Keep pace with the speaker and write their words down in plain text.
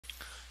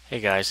Hey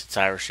guys, it's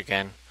Irish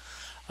again.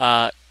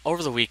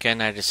 Over the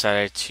weekend, I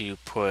decided to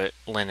put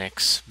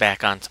Linux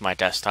back onto my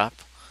desktop.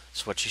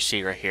 That's what you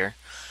see right here.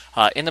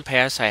 In the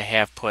past, I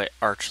have put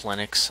Arch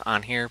Linux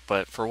on here,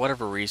 but for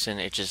whatever reason,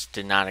 it just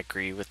did not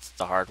agree with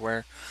the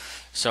hardware.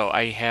 So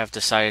I have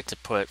decided to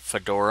put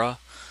Fedora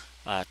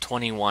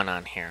 21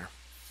 on here.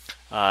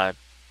 Uh,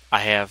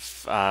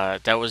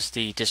 that was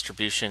the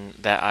distribution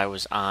that I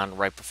was on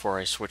right before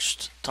I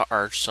switched to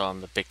Arch, so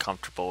I'm a bit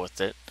comfortable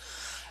with it.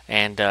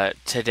 And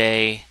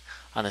today,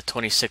 on the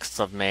 26th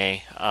of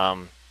May,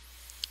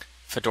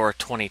 Fedora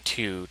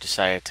 22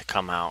 decided to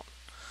come out.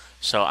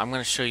 So I'm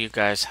going to show you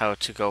guys how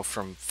to go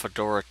from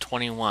Fedora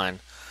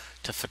 21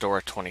 to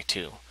Fedora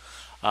 22.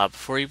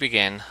 Before you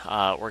begin,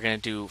 we're going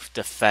to do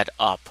the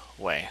Fedup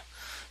way.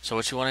 So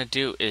what you want to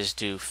do is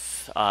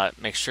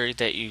make sure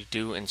that you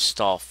do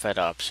install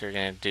Fedup. So you're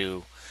going to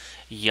do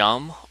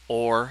yum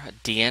or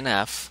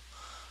DNF,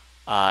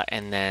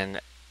 and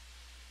then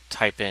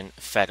type in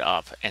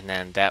Fedup, and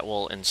then that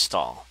will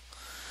install.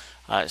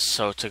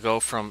 So to go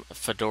from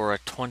Fedora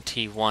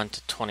 21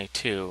 to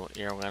 22,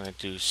 you're going to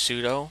do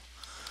sudo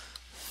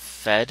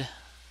fedup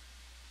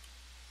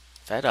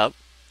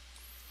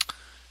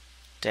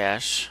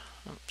dash,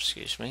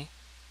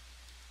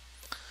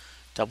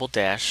 double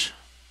dash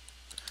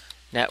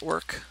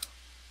network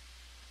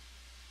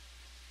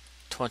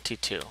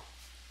 22,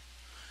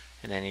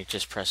 and then you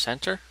just press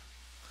enter,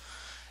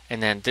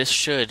 and then this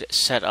should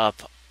set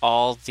up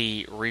all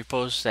the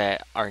repos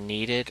that are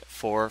needed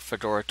for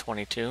Fedora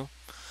 22.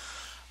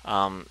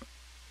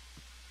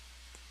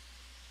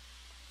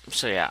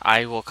 So yeah,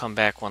 I will come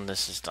back when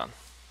this is done.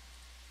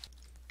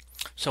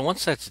 So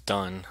once that's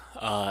done,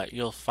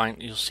 you'll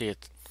see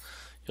it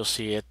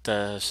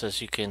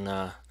says you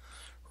can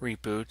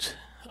reboot.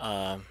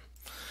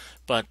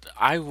 But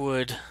I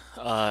would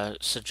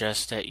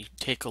suggest that you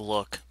take a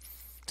look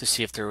to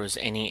see if there was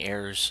any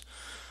errors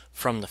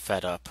from the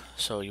Fedup.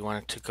 So you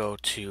want it to go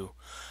to,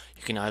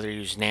 you can either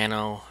use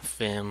Nano,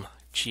 Vim,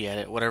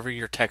 gedit, whatever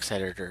your text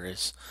editor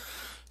is.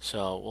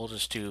 So we'll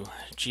just do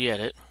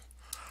gedit,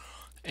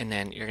 and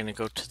then you're going to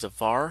go to the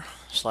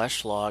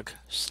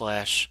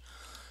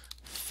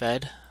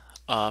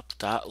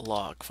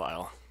var/log/fedup.log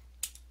file,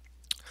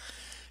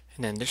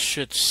 and then this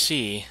should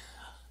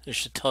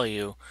tell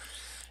you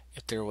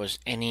if there was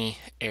any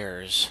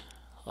errors,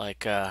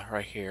 like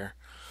right here,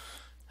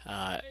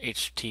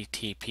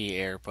 HTTP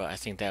error, but I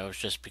think that was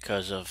just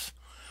because of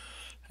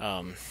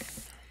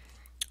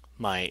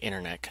my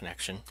internet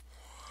connection.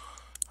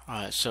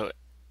 So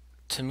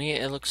to me,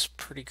 it looks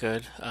pretty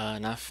good.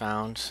 Not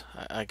found.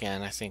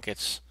 Again, I think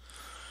it's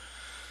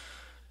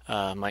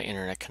my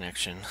internet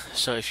connection.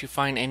 So if you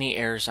find any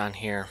errors on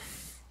here,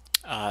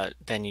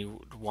 then you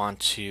would want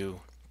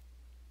to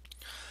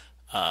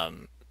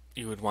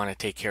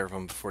take care of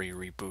them before you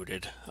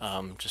rebooted,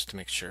 just to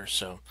make sure.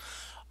 So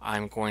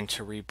I'm going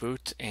to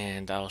reboot,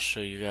 and I'll show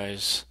you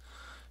guys.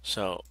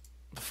 So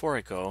before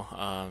I go,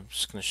 I'm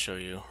just going to show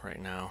you right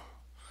now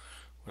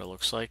what it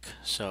looks like.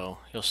 So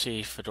you'll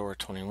see Fedora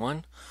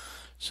 21.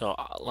 So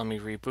let me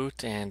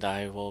reboot, and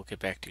I will get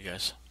back to you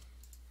guys.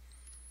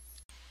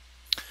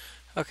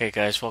 Okay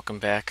guys, welcome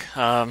back.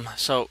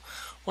 So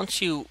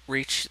once you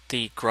reach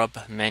the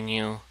grub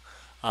menu,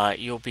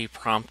 you'll be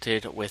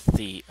prompted with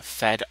the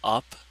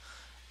Fedup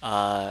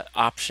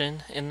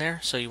option in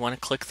there. So you want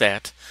to click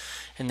that,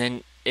 and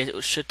then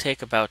it should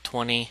take about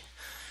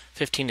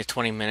 15 to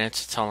 20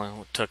 minutes. It's how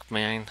long it took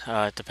mine.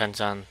 It depends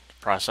on the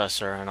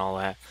processor and all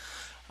that.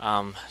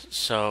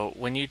 So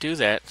when you do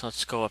that,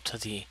 let's go up to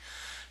the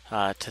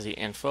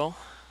info.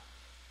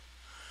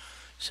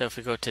 So if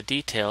we go to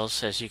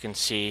details, as you can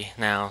see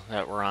now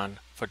that we're on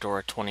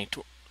Fedora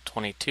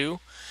 22,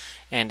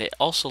 and it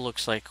also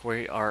looks like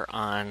we are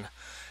on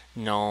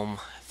GNOME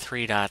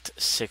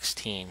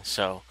 3.16.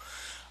 So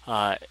it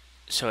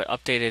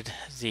updated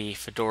the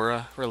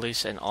Fedora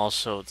release and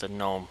also the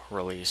GNOME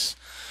release.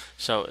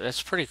 So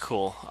that's pretty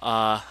cool.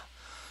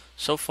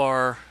 So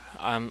far,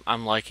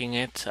 I'm liking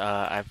it.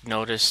 I've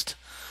noticed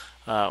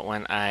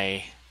when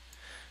I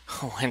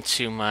went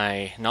to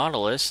my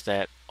Nautilus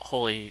that,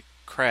 holy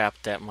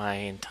crap, that my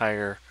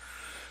entire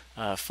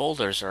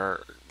folders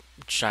are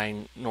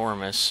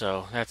ginormous.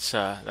 So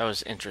that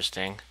was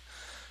interesting.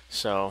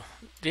 So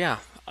yeah,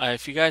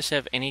 if you guys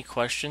have any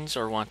questions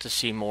or want to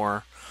see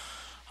more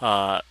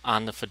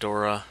on the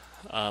Fedora,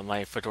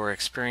 my Fedora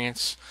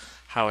experience,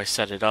 how I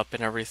set it up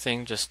and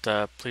everything, just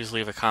please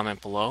leave a comment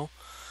below,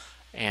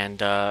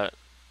 and I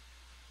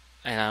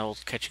will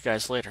catch you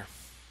guys later.